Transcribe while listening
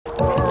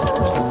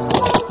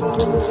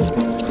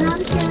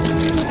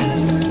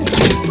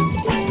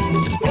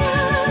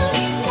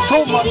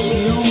So much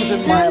news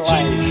in my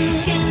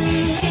life.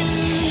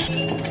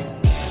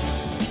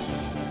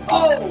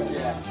 Oh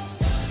yeah.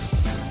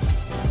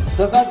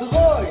 The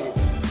vadrouille.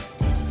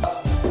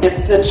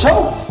 It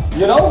shows,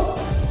 you know?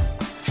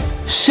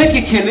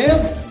 Shaky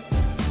Kilim.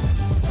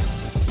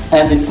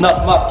 And it's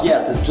not mop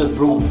yet, it's just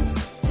broom.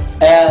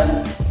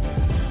 And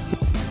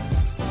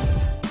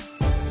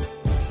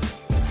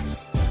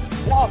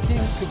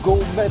walking to go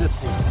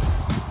meditate.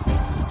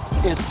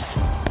 It's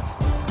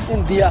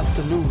in the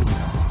afternoon.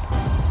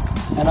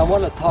 And I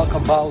want to talk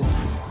about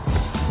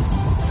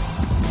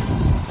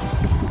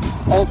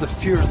all the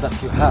fears that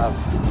you have.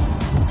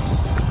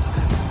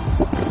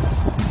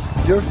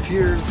 Your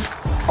fears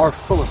are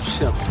full of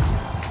shit.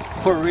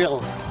 For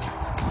real.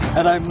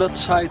 And I'm not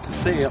shy to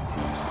say it.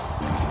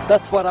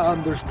 That's what I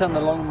understand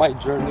along my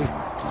journey.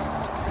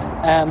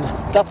 And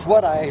that's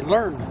what I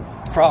learned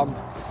from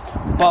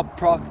Bob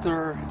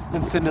Proctor,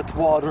 Infinite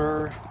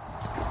Water.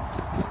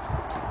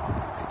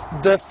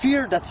 The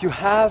fear that you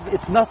have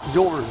is not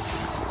yours.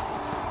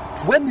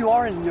 When you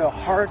are in your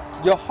heart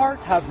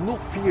have no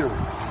fear.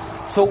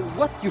 So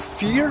what you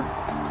fear,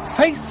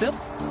 face it,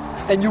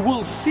 and you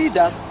will see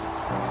that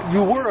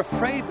you were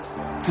afraid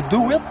to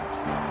do it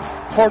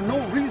for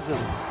no reason.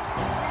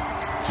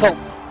 So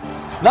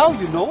now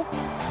you know.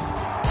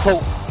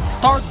 So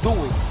start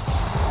doing.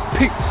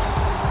 Peace.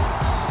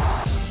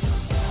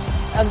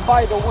 And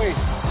by the way,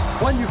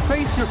 when you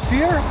face your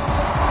fear,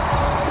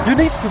 you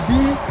need to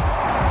be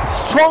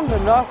strong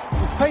enough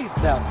to face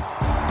them.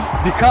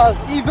 Because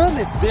even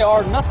if they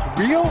are not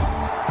real,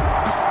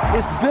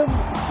 it's been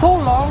so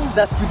long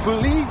that you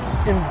believe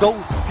in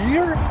those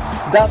fears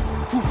that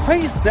to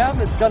face them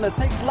it's gonna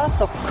take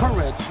lots of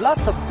courage,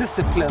 lots of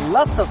discipline,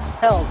 lots of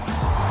help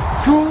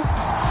to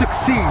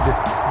succeed.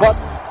 But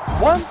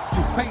once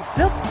you face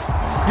it,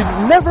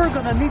 you're never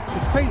gonna need to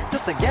face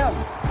it again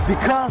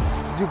because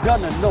you're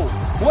gonna know.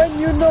 When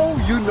you know,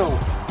 you know.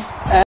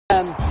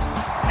 And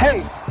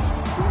hey,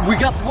 we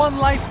got one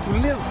life to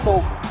live,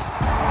 so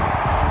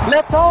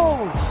let's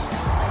all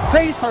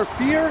face our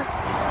fear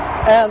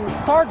and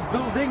start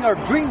building our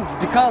dreams,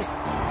 because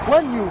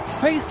when you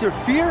face your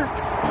fear,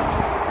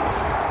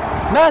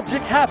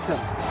 magic happens,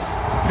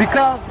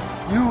 because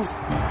you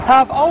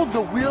have all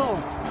the will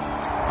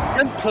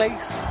in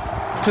place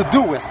to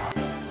do it.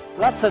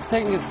 Lots of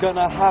things is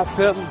gonna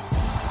happen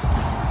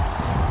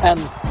and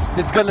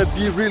it's gonna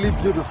be really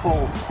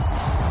beautiful,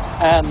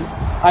 and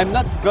I'm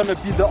not gonna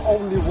be the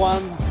only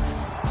one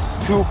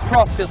to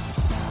profit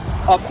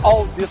of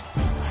all this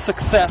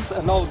success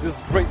and all this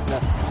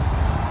greatness.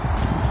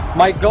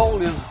 My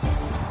goal is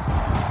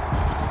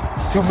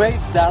to make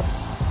that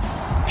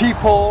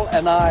people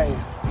and I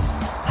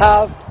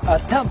have a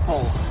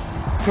temple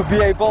to be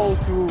able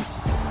to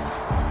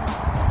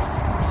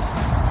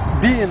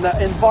be in the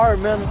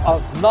environment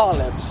of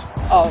knowledge,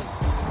 of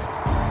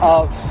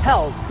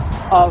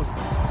health, of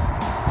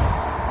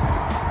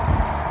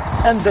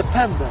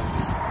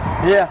independence.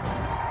 Yeah.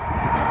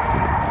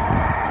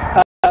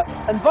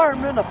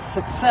 Environment of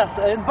success,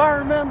 an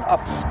environment of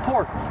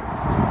sport,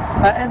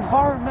 an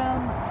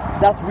environment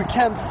that we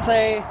can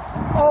say,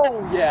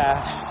 oh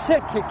yeah,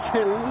 shake it,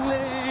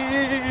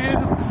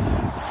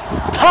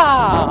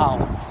 style,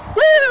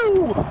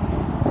 woo!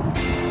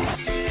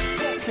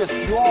 Focus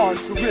you are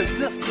to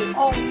resist to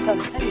all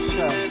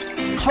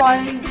temptation,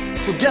 trying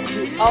to get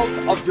you out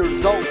of your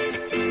zone.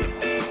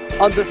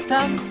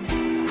 Understand?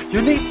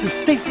 You need to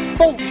stay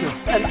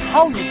focused, and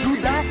how you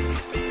do that?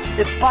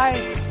 It's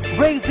by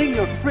raising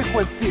your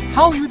frequency.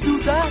 How you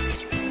do that?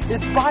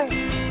 It's by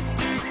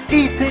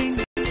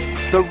eating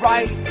the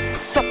right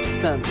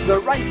substance, the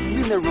right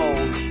mineral,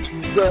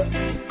 the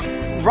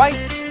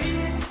right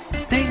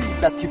thing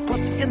that you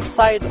put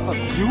inside of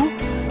you,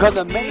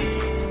 gonna make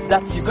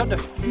that you're gonna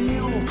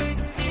feel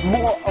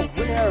more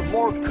aware,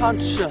 more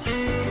conscious.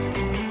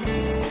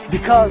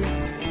 Because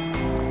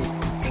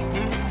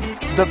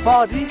the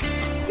body,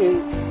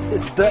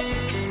 it's the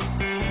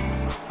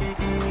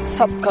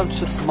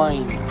subconscious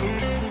mind.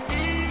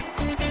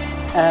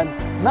 And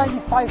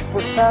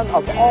 95%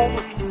 of all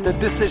the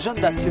decisions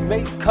that you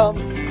make come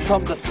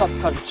from the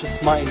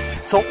subconscious mind.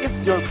 So if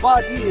your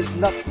body is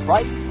not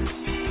right,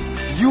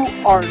 you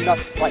are not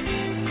right.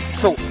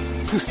 So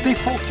to stay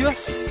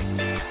focused,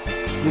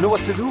 you know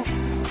what to do?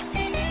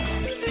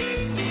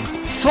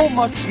 So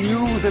much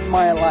news in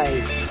my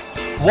life.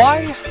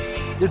 Why?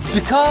 It's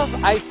because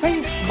I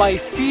face my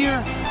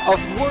fear of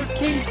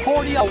working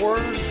 40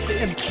 hours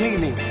in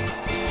cleaning.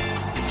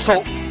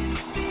 So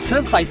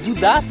since I do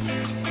that,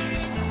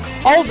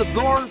 all the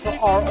doors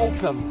are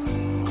open.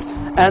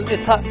 And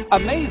it's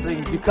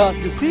amazing because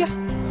you see,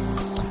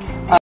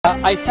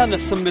 I sent a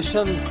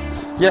submission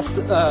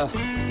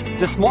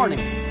this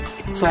morning.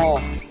 So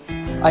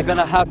I'm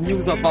gonna have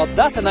news about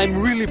that, and I'm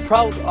really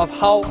proud of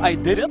how I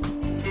did it.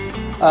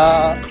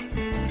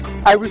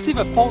 I received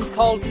a phone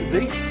call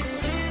today,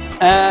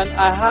 and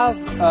I have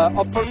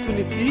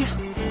opportunity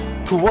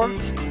to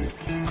work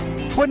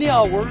 20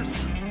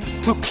 hours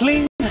to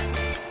clean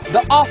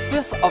the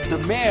office of the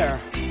mayor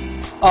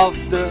of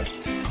the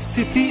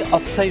city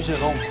of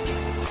Saint-Jérôme.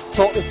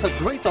 So it's a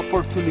great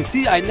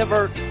opportunity. I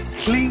never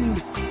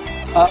cleaned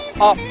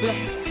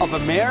office of a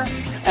mayor,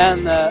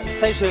 and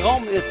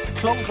Saint-Jérôme, it's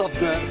close of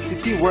the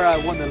city where I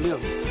want to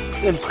live,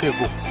 in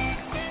Prévost.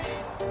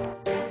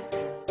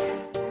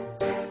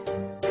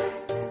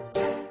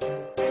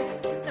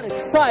 Get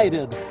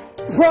excited,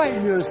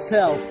 prime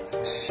yourself,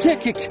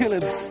 shake it, kill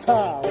him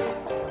style.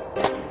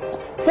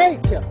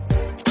 Bacon.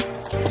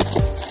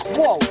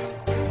 Whoa,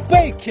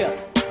 bacon.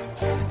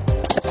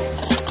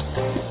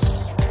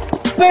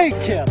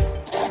 Bacon.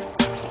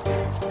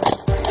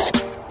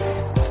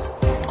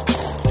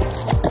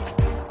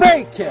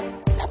 Bacon.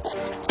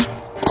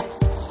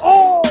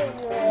 Oh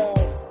yeah.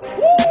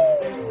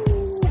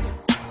 Woo.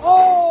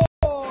 Oh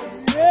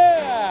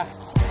yeah.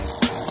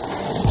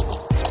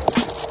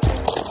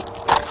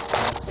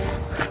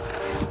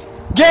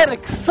 Get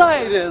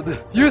excited.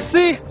 You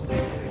see,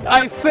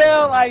 I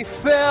fell.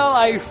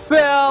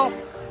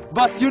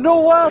 But you know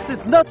what?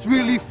 It's not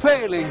really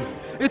failing.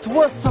 It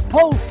was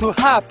supposed to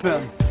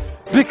happen.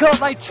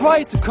 Because I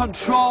tried to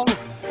control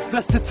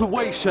the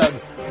situation.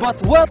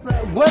 But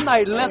when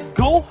I let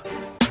go,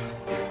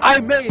 I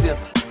made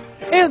it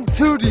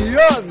into the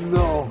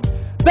unknown.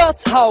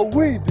 That's how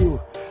we do.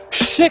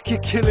 Shake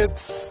it, kill it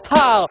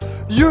style.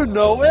 You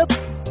know it.